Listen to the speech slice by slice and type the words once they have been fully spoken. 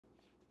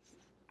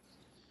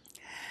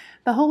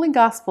The Holy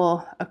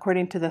Gospel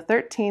according to the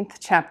 13th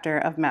chapter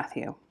of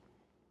Matthew.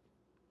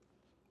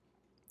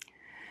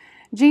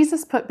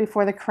 Jesus put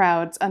before the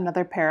crowds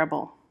another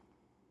parable.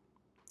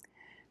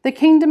 The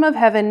kingdom of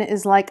heaven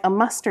is like a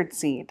mustard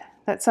seed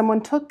that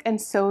someone took and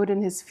sowed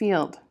in his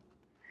field.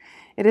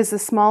 It is the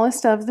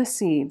smallest of the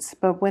seeds,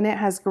 but when it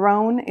has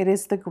grown, it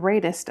is the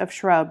greatest of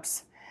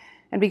shrubs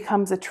and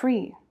becomes a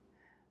tree,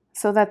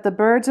 so that the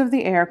birds of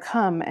the air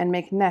come and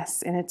make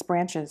nests in its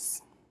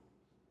branches.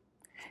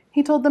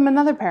 He told them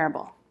another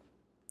parable.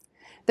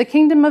 The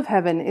kingdom of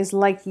heaven is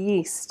like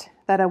yeast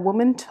that a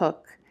woman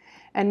took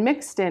and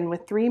mixed in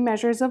with 3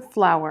 measures of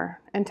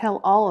flour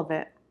until all of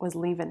it was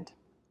leavened.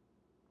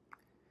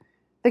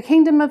 The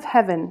kingdom of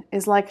heaven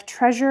is like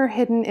treasure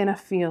hidden in a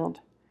field,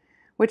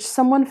 which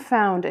someone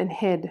found and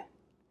hid.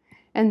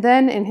 And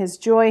then in his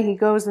joy he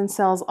goes and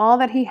sells all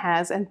that he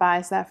has and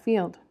buys that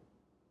field.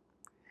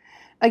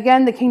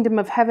 Again, the kingdom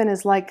of heaven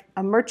is like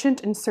a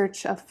merchant in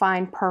search of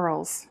fine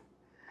pearls.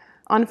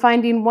 On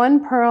finding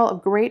one pearl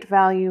of great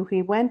value,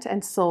 he went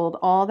and sold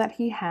all that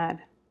he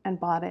had and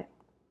bought it.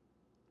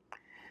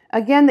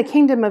 Again, the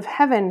kingdom of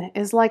heaven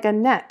is like a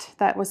net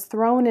that was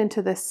thrown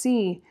into the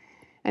sea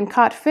and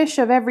caught fish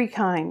of every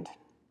kind.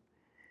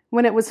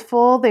 When it was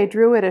full, they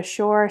drew it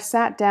ashore,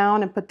 sat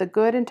down, and put the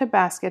good into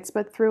baskets,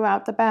 but threw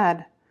out the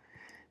bad.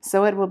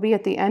 So it will be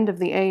at the end of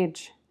the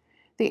age.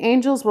 The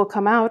angels will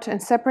come out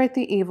and separate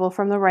the evil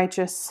from the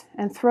righteous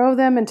and throw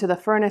them into the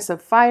furnace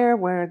of fire,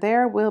 where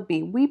there will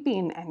be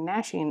weeping and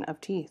gnashing of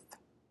teeth.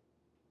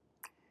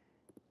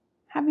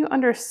 Have you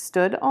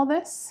understood all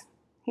this?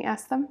 He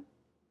asked them.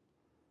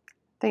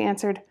 They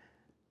answered,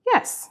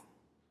 Yes.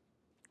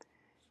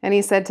 And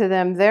he said to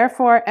them,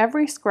 Therefore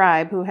every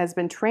scribe who has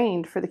been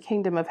trained for the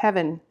kingdom of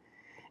heaven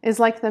is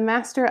like the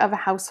master of a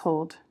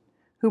household,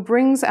 who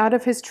brings out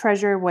of his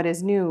treasure what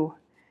is new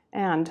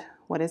and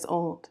what is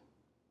old.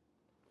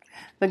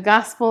 The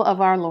gospel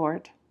of our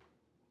Lord.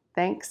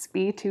 Thanks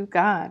be to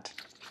God.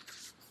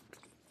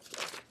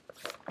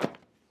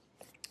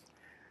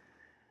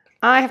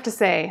 I have to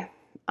say,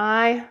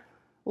 I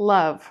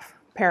love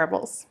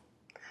parables.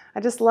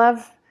 I just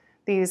love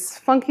these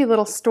funky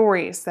little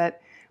stories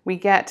that we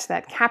get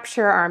that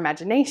capture our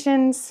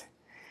imaginations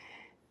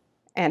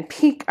and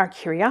pique our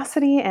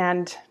curiosity.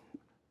 And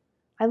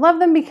I love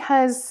them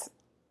because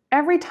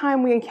every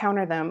time we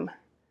encounter them,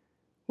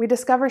 we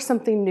discover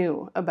something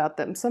new about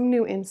them, some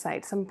new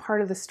insight, some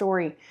part of the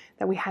story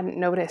that we hadn't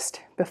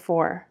noticed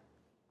before.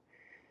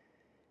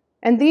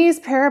 And these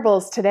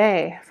parables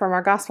today from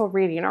our gospel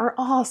reading are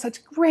all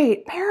such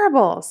great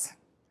parables.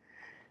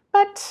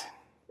 But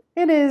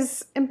it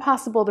is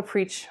impossible to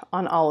preach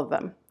on all of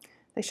them.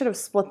 They should have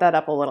split that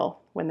up a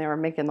little when they were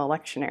making the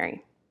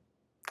lectionary.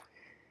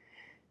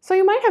 So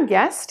you might have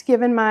guessed,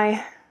 given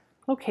my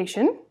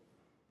location,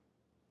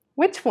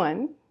 which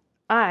one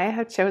I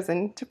have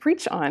chosen to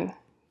preach on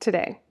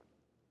today.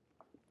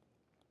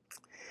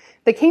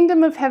 The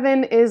kingdom of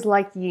heaven is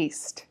like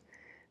yeast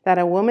that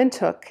a woman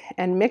took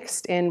and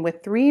mixed in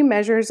with 3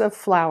 measures of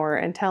flour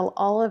until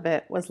all of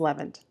it was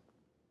leavened.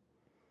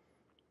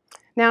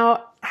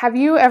 Now, have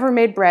you ever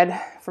made bread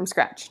from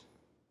scratch?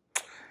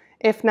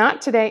 If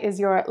not, today is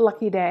your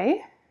lucky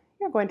day.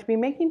 You're going to be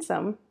making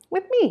some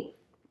with me.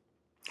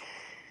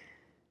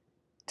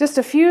 Just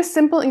a few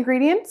simple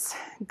ingredients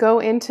go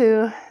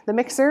into the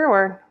mixer,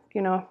 or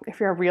if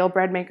you're a real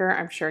bread maker,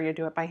 I'm sure you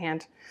do it by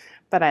hand,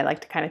 but I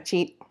like to kind of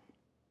cheat.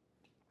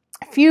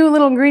 A few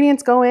little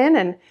ingredients go in,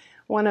 and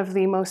one of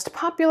the most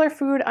popular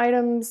food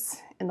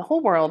items in the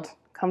whole world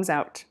comes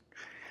out.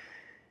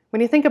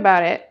 When you think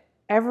about it,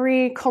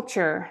 every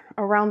culture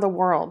around the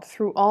world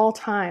through all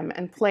time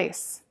and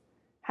place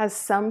has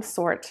some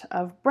sort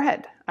of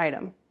bread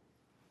item.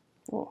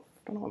 Oh, I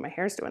don't know what my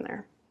hair's doing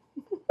there.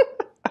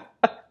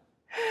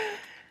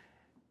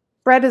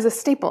 Bread is a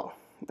staple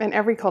in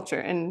every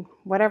culture, in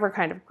whatever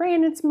kind of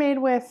grain it's made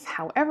with,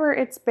 however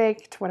it's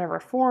baked, whatever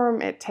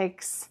form it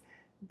takes.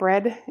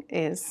 Bread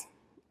is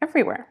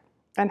everywhere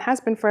and has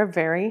been for a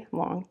very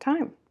long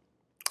time.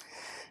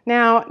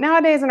 Now,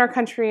 nowadays in our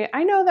country,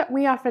 I know that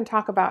we often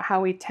talk about how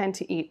we tend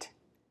to eat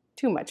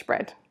too much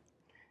bread,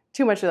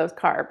 too much of those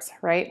carbs,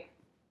 right?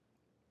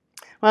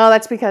 Well,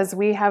 that's because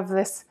we have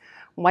this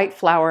white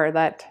flour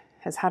that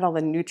has had all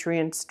the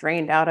nutrients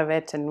drained out of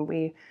it, and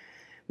we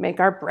make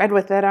our bread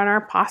with it on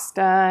our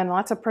pasta and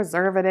lots of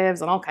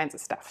preservatives and all kinds of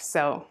stuff.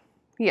 So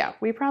yeah,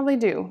 we probably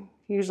do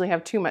usually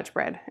have too much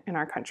bread in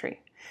our country.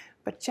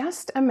 But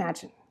just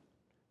imagine,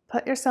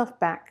 put yourself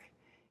back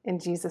in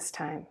Jesus'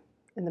 time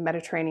in the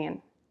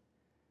Mediterranean,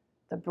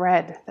 the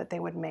bread that they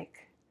would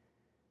make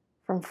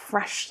from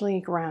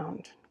freshly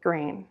ground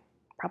grain,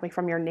 probably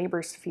from your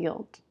neighbor's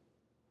field.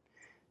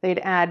 They'd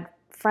add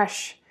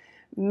fresh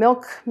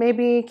milk,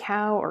 maybe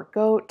cow or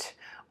goat,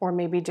 or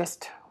maybe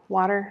just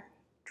water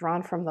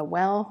drawn from the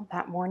well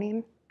that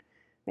morning,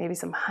 maybe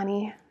some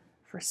honey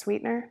for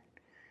sweetener,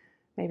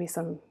 maybe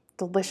some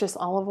delicious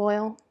olive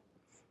oil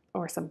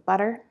or some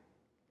butter.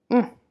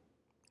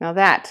 Now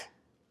that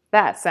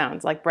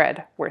sounds like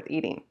bread worth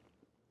eating.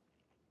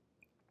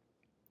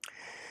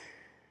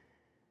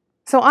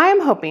 So I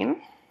am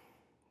hoping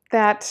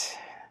that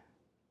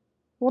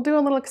we'll do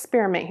a little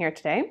experiment here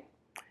today,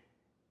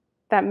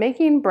 that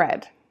making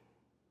bread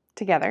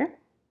together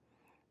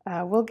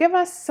will give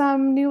us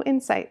some new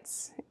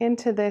insights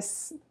into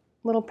this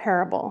little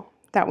parable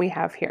that we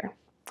have here.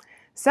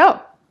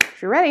 So,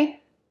 if you're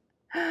ready,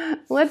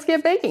 let's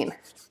get baking.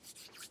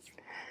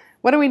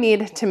 What do we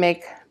need to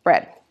make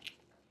bread?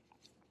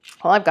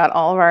 Well, I've got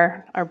all of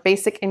our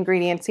basic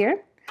ingredients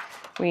here.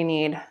 We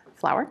need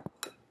flour.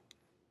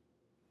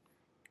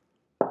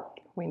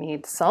 We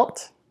need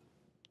salt.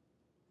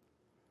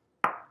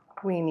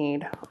 We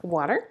need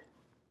water,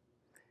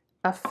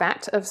 a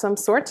fat of some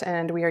sort,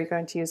 and we are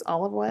going to use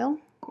olive oil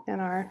in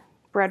our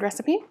bread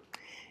recipe.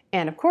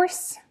 And of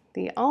course,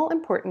 the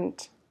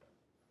all-important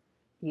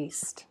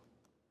yeast.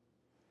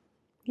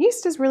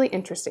 Yeast is really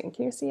interesting.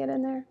 Can you see it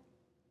in there?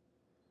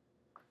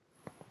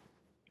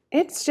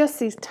 It's just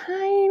these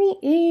tiny,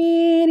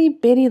 itty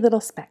bitty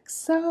little specks,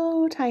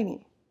 so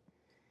tiny.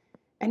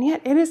 And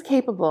yet it is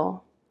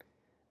capable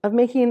of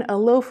making a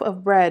loaf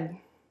of bread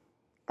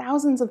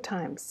thousands of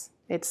times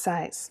its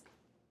size.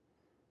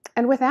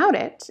 And without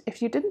it,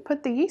 if you didn't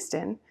put the yeast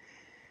in,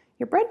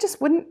 your bread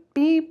just wouldn't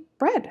be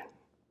bread.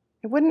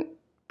 It wouldn't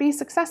be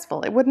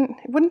successful. It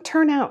wouldn't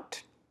turn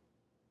out.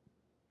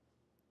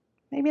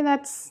 Maybe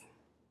that's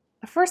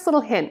the first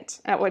little hint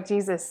at what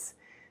Jesus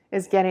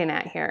is getting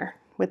at here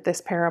with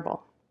this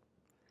parable.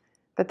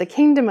 That the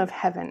kingdom of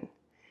heaven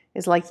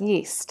is like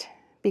yeast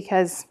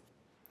because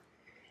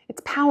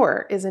its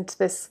power isn't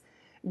this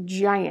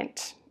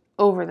giant,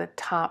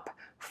 over-the-top,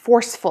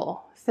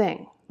 forceful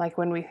thing like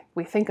when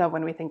we think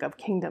of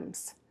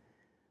kingdoms.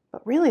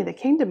 But really, the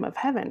kingdom of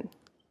heaven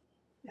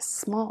is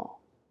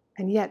small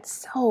and yet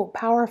so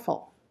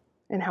powerful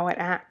in how it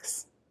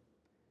acts.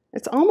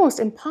 It's almost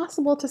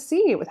impossible to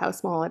see with how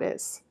small it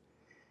is.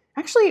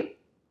 Actually,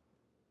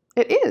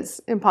 it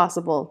is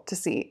impossible to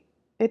see.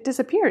 It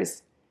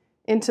disappears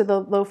into the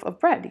loaf of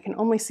bread. You can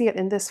only see it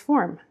in this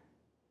form.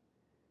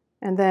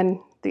 And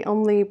then the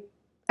only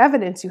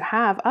evidence you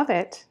have of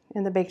it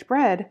in the baked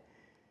bread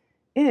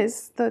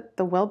is the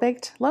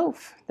well-baked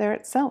loaf there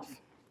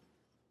itself.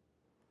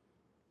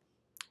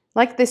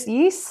 Like this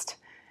yeast,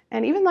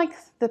 and even like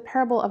the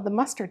parable of the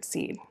mustard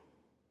seed,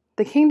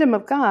 the kingdom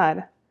of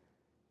God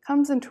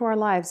comes into our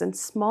lives in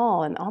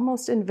small and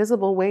almost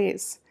invisible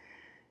ways,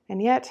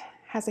 and yet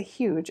has a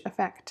huge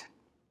effect.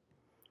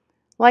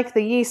 Like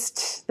the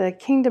yeast, the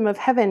kingdom of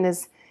heaven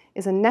is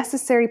a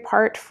necessary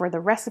part for the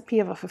recipe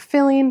of a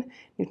fulfilling,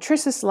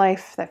 nutritious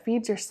life that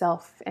feeds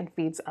yourself and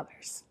feeds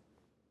others.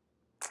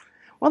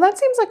 Well, that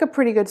seems like a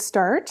pretty good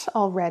start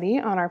already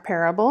on our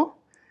parable.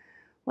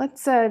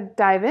 Let's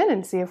dive in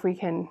and see if we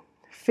can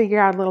figure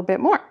out a little bit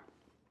more.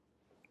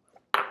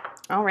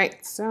 All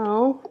right,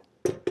 so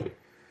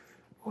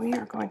we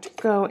are going to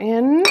go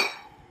in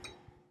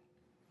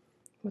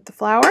with the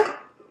flour.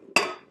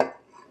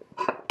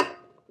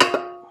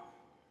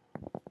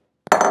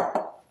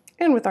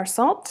 And with our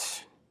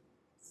salt.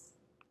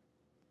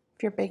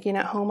 If you're baking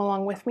at home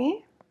along with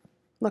me,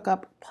 look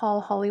up Paul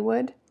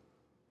Hollywood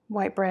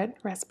white bread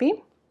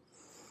recipe.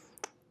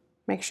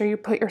 Make sure you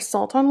put your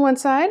salt on one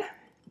side,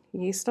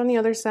 yeast on the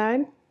other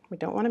side. We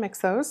don't want to mix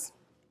those.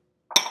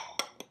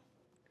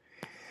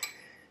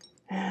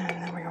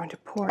 And then we're going to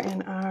pour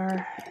in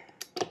our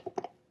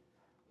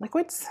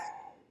liquids.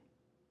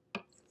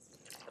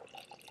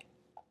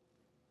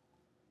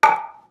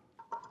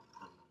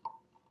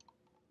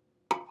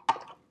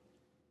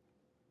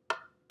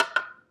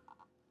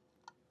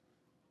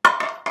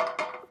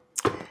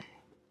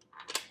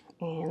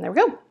 And there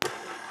we go.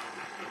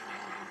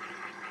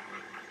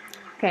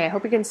 Okay, I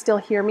hope you can still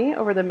hear me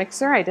over the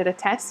mixer. I did a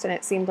test and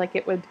it seemed like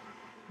it would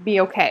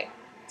be okay.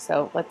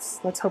 So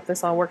let's hope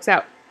this all works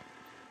out.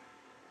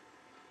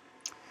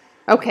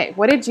 Okay,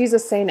 what did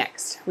Jesus say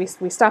next? We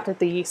stopped at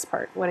the yeast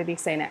part. What did he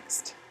say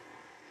next?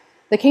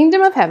 The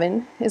kingdom of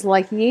heaven is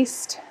like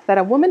yeast that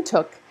a woman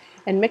took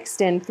and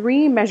mixed in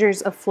 3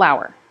 measures of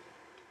flour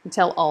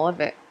until all of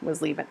it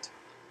was leavened.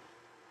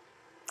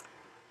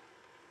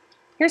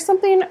 Here's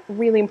something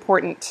really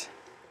important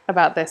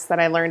about this that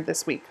I learned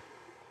this week.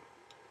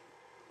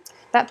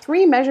 That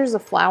 3 measures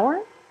of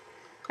flour,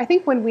 I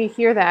think when we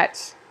hear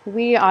that,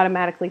 we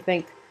automatically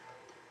think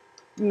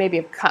maybe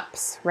of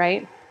cups,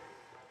 right?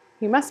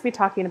 You must be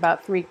talking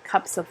about 3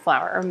 cups of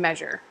flour, or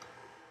measure.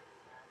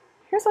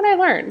 Here's what I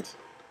learned.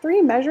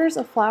 3 measures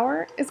of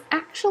flour is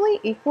actually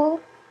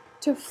equal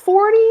to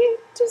 40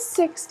 to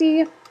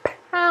 60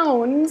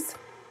 pounds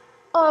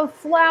of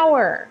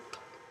flour.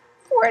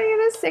 40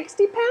 to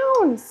 60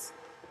 pounds.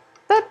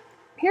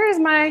 Here is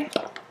my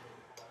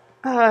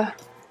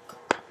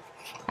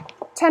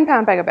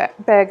 10-pound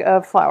bag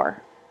of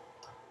flour.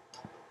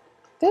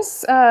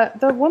 This,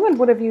 the woman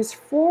would have used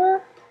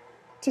 4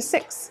 to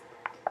 6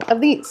 of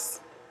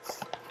these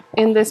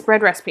in this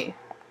bread recipe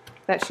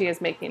that she is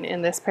making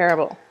in this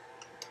parable.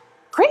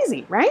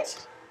 Crazy,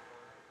 right?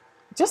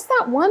 Just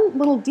that one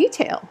little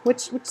detail,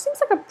 which seems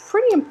like a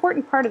pretty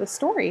important part of the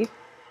story,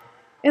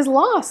 is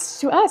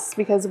lost to us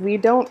because we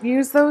don't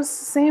use those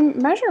same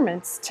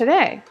measurements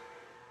today.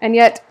 And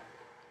yet,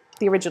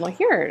 the original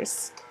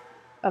hearers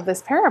of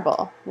this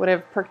parable would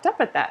have perked up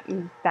at that,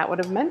 and that would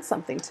have meant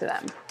something to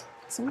them.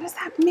 So what does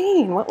that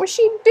mean? What was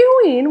she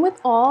doing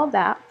with all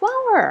that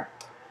flour?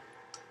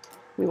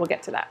 We will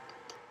get to that.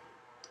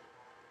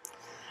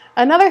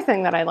 Another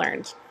thing that I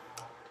learned,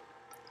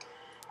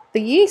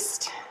 the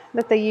yeast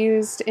that they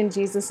used in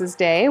Jesus's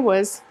day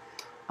was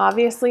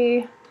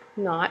obviously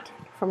not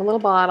from a little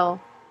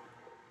bottle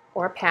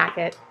or a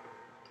packet.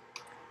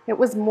 It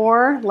was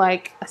more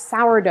like a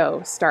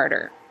sourdough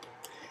starter.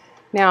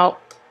 Now,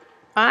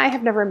 I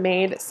have never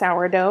made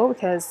sourdough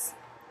because,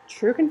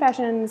 true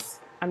confessions,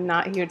 I'm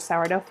not a huge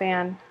sourdough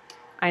fan.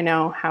 I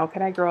know, how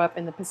could I grow up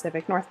in the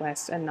Pacific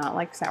Northwest and not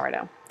like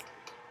sourdough?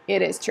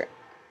 It is true.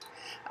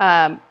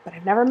 But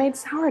I've never made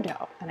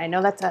sourdough, and I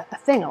know that's a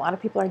thing a lot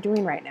of people are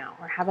doing right now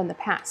or have in the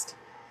past.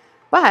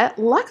 But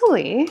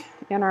luckily,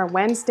 in our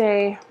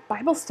Wednesday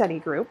Bible study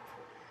group,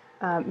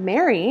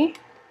 Mary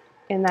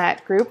in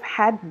that group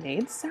had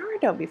made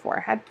sourdough before,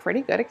 had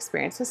pretty good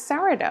experience with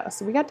sourdough.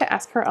 So we got to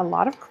ask her a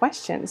lot of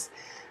questions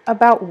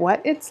about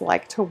what it's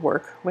like to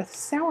work with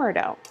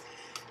sourdough.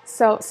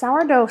 So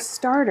sourdough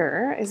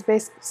starter is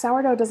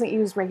sourdough doesn't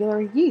use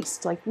regular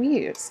yeast like we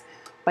use,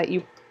 but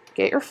you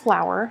get your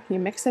flour, you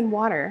mix in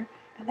water,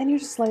 and then you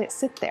just let it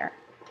sit there.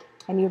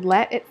 And you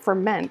let it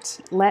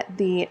ferment, let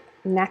the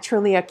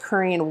naturally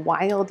occurring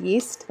wild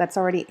yeast that's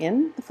already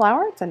in the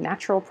flour, it's a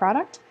natural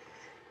product,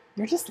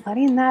 you're just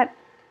letting that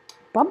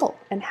bubble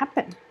and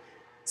happen.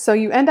 So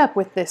you end up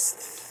with this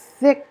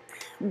thick,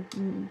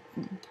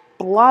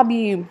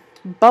 blobby,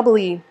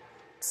 bubbly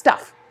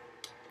stuff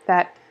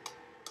that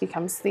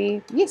becomes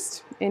the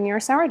yeast in your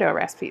sourdough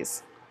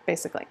recipes,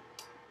 basically.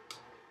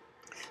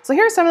 So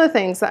here are some of the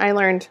things that I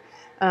learned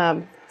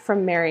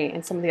from Mary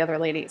and some of the other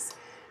ladies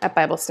at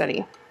Bible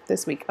study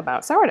this week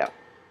about sourdough.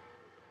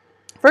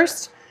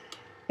 First,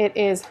 it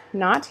is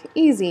not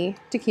easy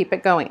to keep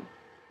it going.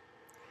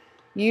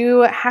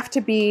 You have to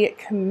be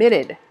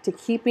committed to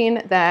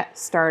keeping that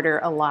starter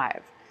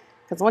alive.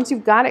 Because once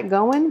you've got it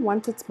going,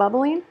 once it's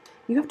bubbling,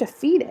 you have to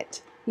feed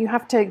it. You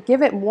have to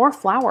give it more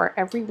flour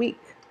every week,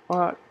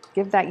 or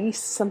give that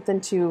yeast something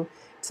to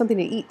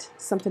eat,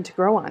 something to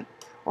grow on,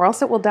 or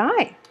else it will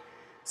die.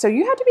 So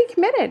you have to be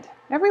committed.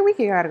 Every week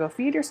you gotta go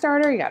feed your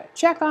starter, you gotta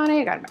check on it,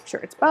 you gotta make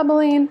sure it's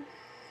bubbling,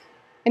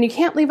 and you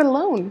can't leave it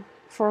alone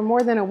for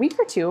more than a week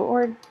or two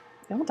or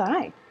it'll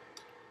die.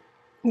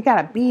 You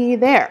gotta be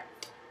there.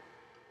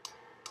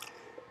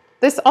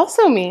 This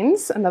also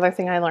means, another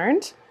thing I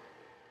learned,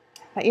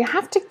 that you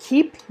have to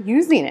keep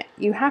using it.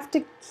 You have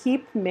to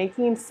keep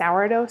making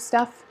sourdough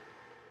stuff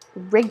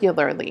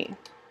regularly.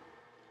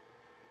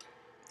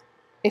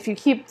 If you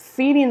keep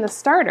feeding the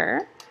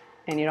starter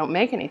and you don't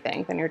make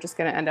anything, then you're just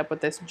going to end up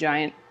with this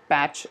giant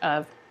batch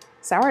of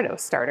sourdough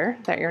starter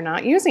that you're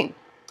not using.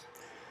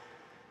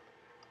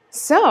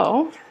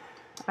 So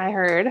I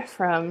heard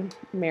from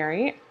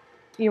Mary,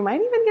 you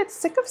might even get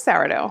sick of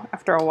sourdough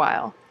after a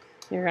while.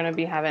 You're going to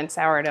be having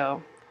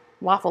sourdough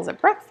waffles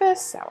at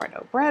breakfast,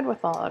 sourdough bread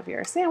with all of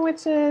your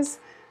sandwiches,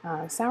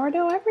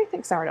 sourdough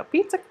everything, sourdough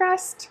pizza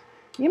crust.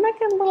 You might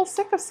get a little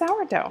sick of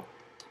sourdough.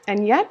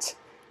 And yet,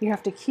 you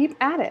have to keep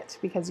at it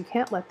because you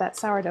can't let that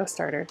sourdough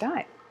starter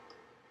die.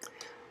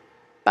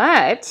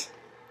 But,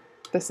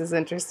 this is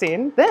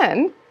interesting,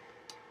 then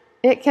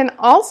it can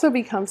also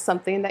become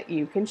something that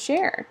you can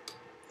share.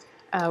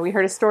 We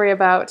heard a story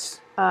about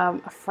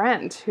a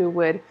friend who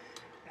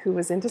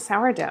was into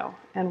sourdough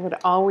and would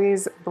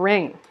always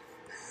bring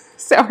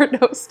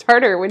sourdough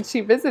starter when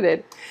she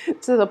visited,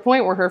 to the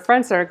point where her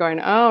friends started going,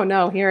 oh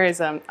no, here is,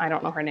 I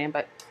don't know her name,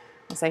 but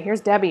I'll say,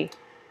 here's Debbie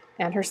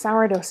and her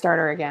sourdough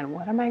starter again.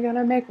 What am I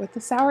gonna make with the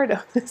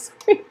sourdough this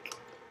week?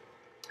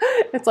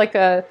 It's like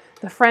the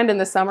friend in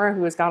the summer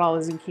who has got all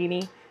the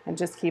zucchini and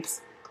just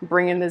keeps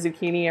bringing the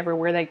zucchini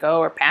everywhere they go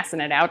or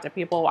passing it out to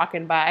people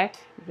walking by.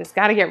 You just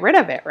gotta get rid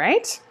of it,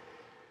 right?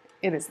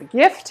 It is the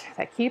gift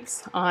that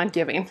keeps on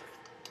giving.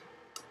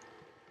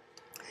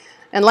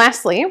 And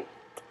lastly,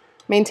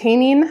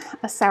 maintaining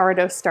a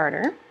sourdough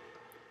starter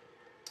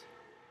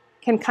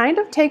can kind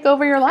of take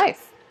over your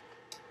life.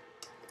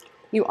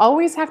 You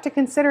always have to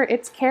consider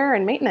its care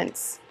and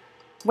maintenance.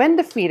 When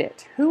to feed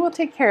it, who will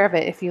take care of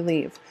it if you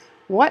leave,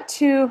 what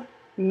to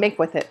make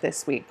with it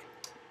this week.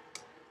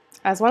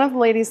 As one of the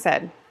ladies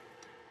said,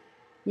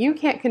 you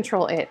can't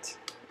control it,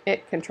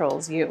 it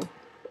controls you.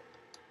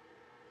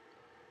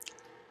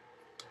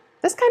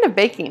 This kind of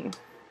baking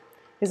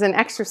is an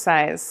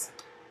exercise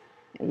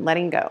in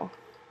letting go.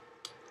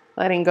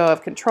 Letting go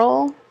of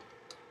control,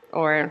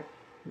 or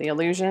the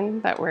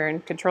illusion that we're in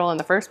control in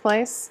the first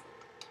place.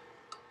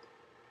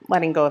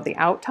 Letting go of the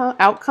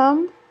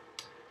outcome,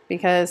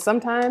 because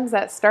sometimes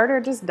that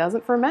starter just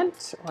doesn't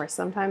ferment, or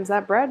sometimes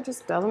that bread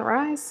just doesn't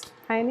rise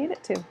how you need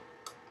it to.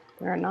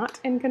 We're not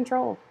in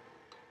control.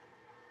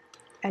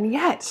 And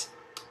yet,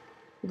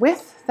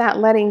 with that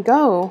letting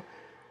go,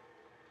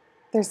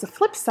 there's the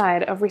flip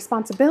side of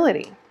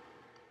responsibility.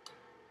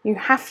 You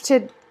have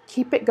to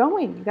keep it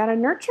going. You got to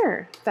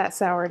nurture that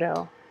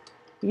sourdough.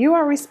 You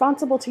are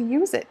responsible to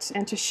use it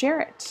and to share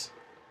it.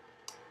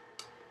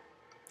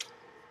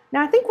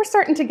 Now, I think we're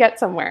starting to get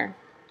somewhere.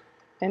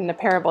 in the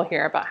parable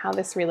here about how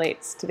this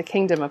relates to the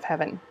kingdom of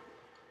heaven.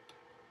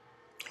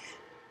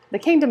 The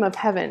kingdom of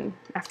heaven,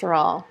 after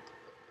all,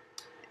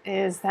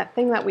 is that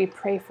thing that we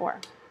pray for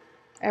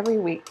every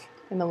week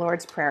in the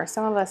Lord's Prayer.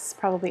 Some of us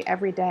probably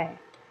every day.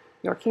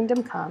 Your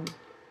kingdom come,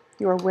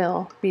 your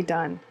will be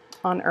done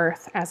on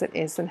earth as it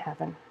is in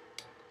heaven.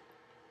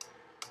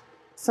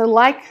 So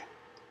like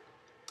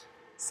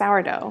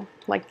sourdough,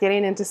 like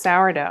getting into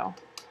sourdough,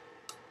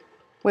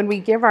 when we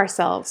give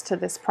ourselves to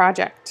this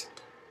project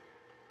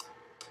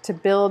to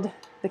build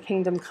the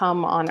kingdom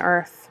come on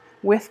earth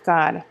with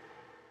God,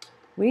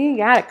 we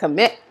gotta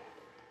commit.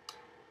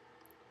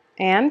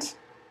 And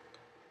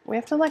we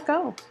have to let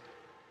go.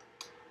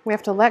 We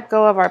have to let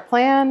go of our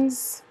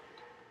plans,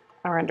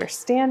 our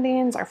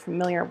understandings, our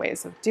familiar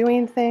ways of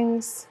doing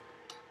things,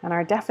 and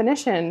our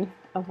definition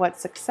of what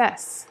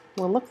success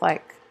will look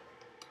like.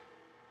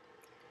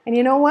 And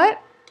you know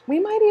what? We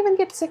might even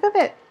get sick of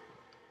it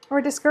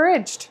or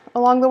discouraged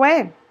along the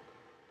way.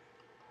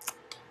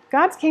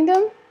 God's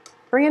kingdom,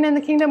 bringing in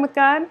the kingdom with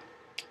God,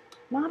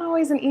 not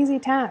always an easy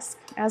task,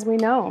 as we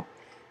know,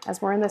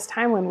 as we're in this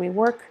time when we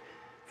work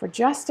for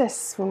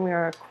justice, when we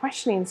are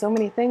questioning so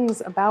many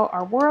things about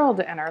our world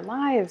and our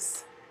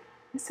lives.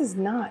 This is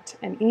not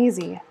an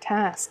easy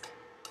task.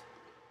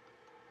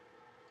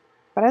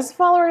 But as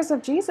followers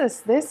of Jesus,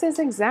 this is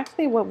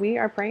exactly what we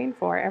are praying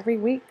for every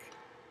week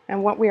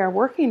and what we are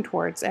working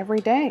towards every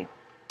day.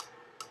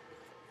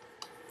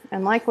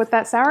 And like with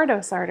that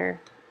sourdough starter,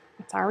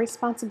 it's our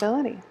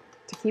responsibility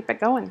to keep it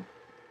going.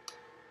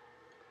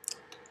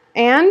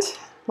 And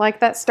like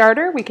that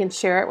starter, we can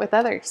share it with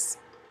others.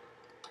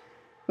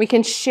 We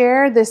can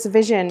share this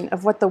vision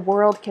of what the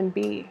world can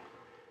be,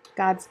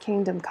 God's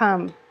kingdom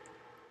come,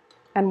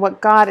 and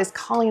what God is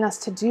calling us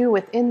to do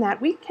within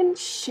that. We can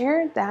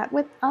share that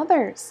with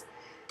others.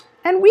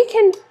 And we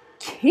can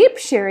keep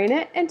sharing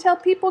it until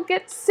people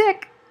get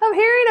sick of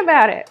hearing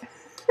about it.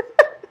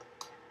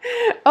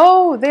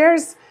 Oh,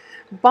 there's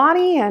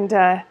Bonnie,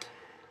 and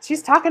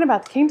she's talking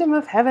about the kingdom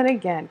of heaven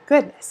again.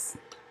 Goodness.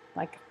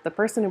 Like the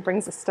person who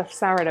brings a stuffed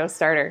sourdough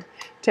starter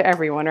to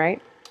everyone,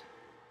 right?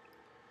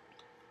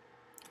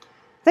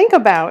 Think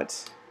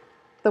about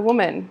the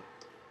woman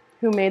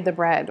who made the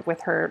bread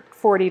with her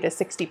 40 to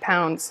 60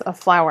 pounds of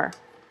flour.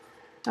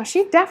 Now,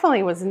 she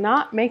definitely was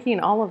not making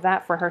all of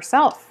that for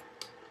herself.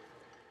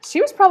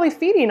 She was probably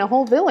feeding a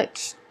whole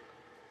village.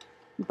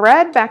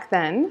 Bread back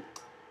then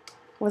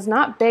was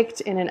not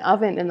baked in an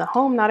oven in the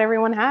home. Not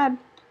everyone had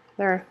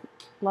their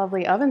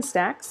lovely oven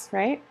stacks,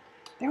 right?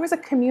 There was a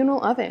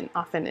communal oven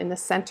often in the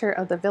center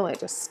of the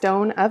village, a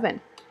stone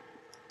oven.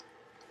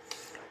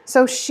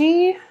 So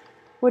she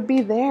would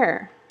be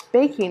there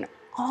baking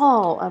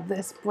all of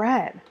this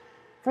bread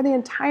for the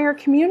entire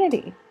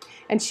community.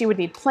 And she would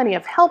need plenty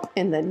of help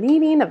in the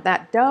kneading of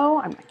that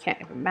dough. I can't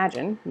even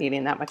imagine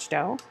kneading that much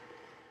dough.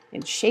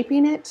 And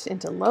shaping it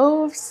into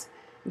loaves,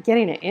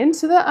 getting it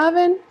into the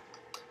oven,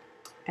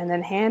 and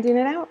then handing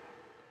it out,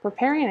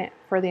 preparing it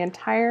for the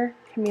entire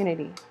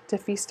community to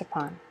feast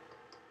upon.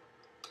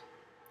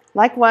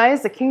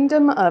 Likewise, the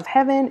kingdom of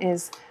heaven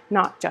is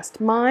not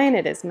just mine,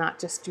 it is not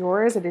just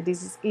yours, it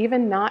is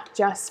even not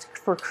just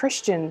for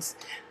Christians,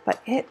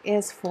 but it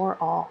is for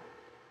all.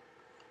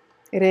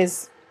 It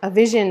is a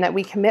vision that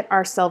we commit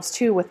ourselves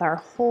to with our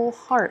whole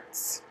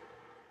hearts.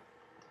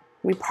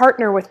 We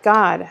partner with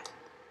God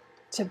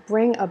to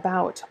bring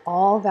about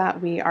all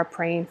that we are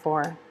praying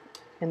for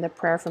in the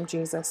prayer from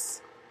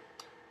Jesus.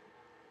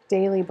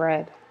 Daily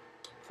bread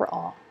for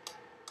all,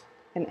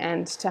 an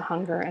end to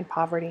hunger and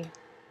poverty,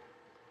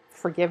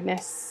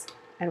 forgiveness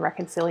and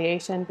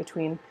reconciliation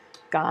between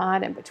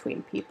God and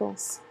between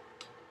peoples,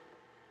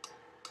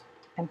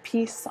 and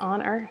peace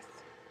on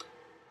earth.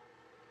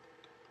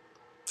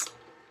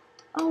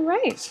 All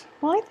right,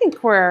 well, I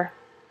think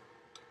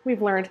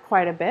we've learned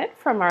quite a bit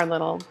from our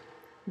little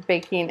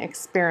baking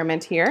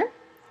experiment here.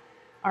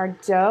 Our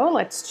dough,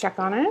 let's check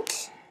on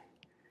it,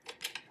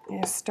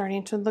 is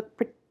starting to look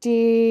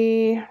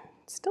pretty,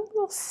 still a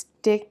little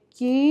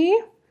sticky.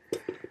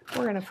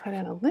 We're going to put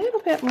in a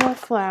little bit more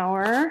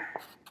flour,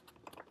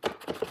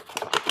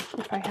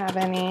 if I have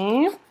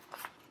any,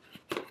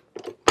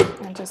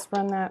 and just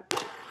run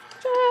that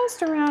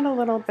just around a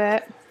little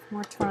bit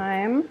more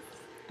time.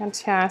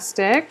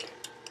 Fantastic.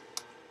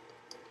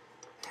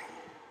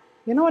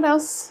 You know what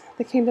else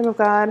the kingdom of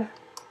God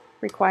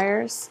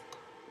requires?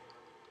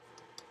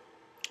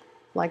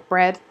 Like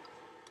bread,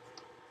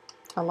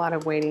 a lot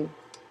of waiting.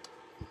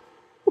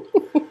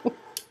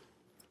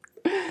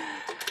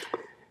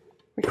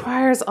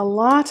 Requires a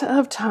lot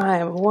of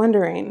time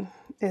wondering,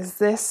 is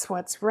this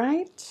what's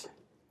right?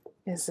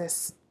 Is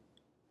this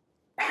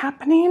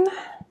happening?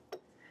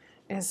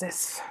 Is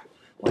this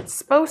what's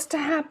supposed to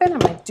happen?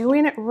 Am I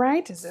doing it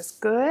right? Is this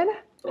good?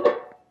 Okay,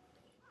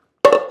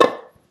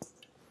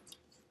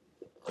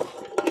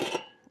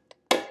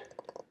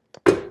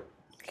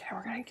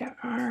 we're going to get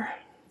our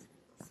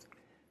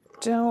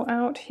dough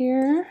out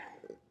here.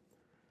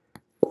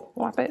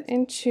 Whop it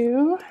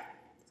into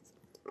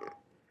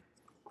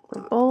the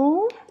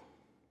bowl.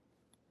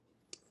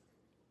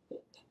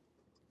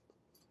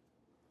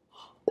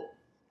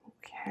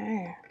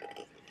 Okay.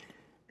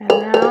 And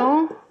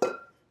now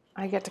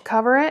I get to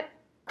cover it.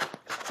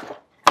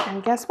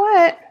 And guess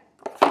what?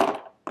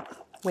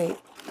 Wait.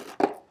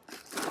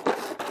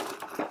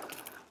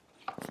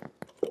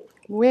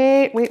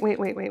 Wait.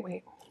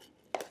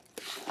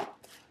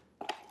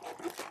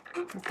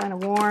 Find a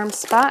warm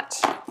spot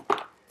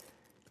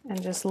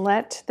and just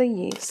let the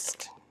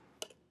yeast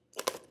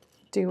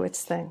do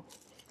its thing.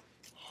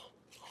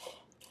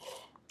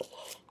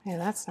 Yeah,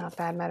 that's not a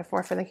bad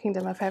metaphor for the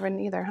kingdom of heaven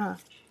either, huh?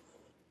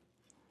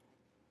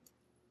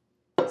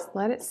 Just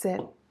let it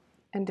sit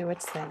and do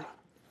its thing.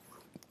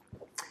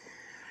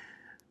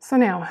 So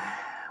now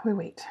we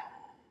wait.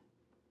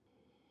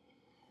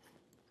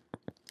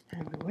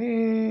 And we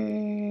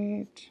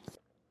wait.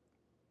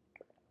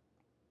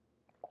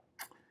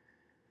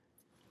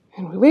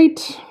 And we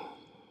wait.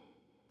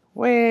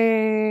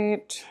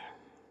 Wait.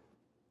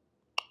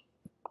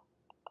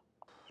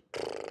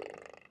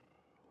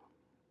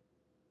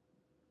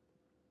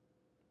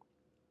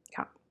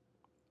 Count.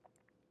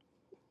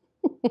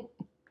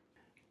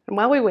 And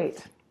while we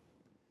wait,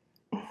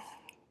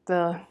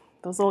 those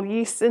little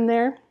yeasts in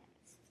there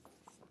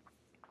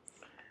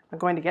are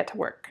going to get to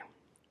work,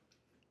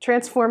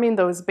 transforming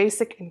those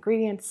basic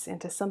ingredients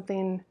into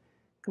something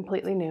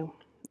completely new.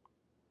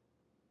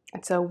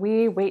 And so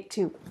we wait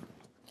too.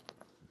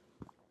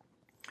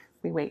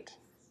 We wait.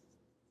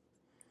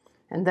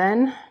 And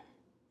then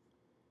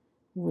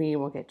we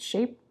will get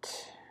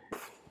shaped,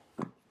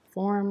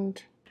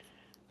 formed,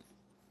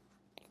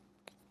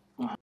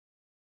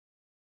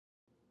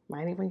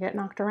 might even get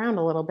knocked around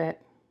a little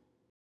bit.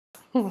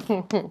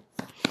 This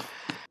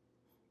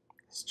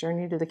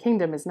journey to the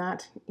kingdom is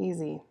not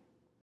easy.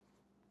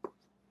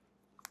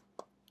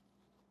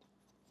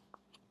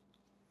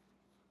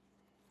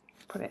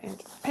 Put it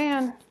into the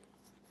pan.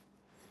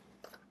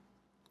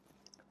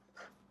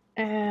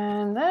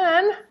 And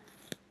then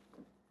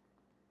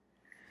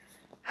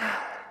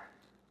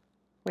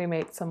we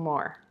make some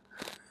more.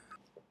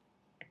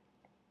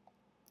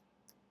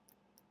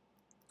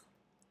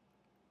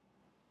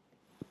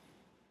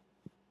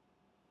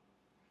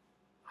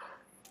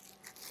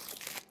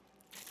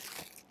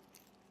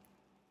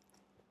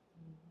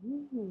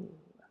 Ooh.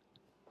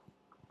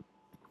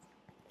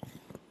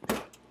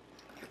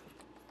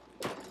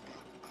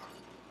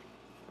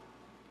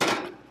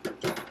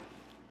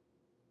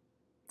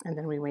 And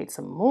then we wait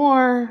some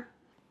more.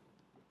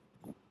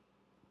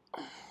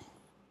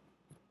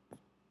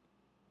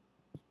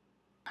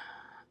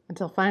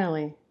 Until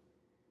finally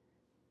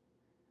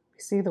we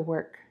see the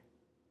work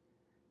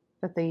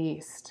that the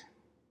yeast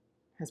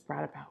has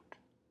brought about.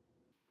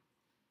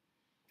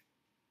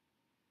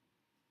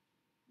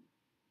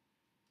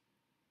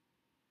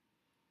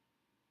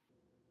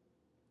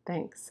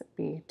 Thanks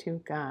be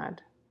to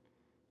God.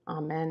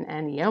 Amen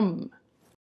and yum.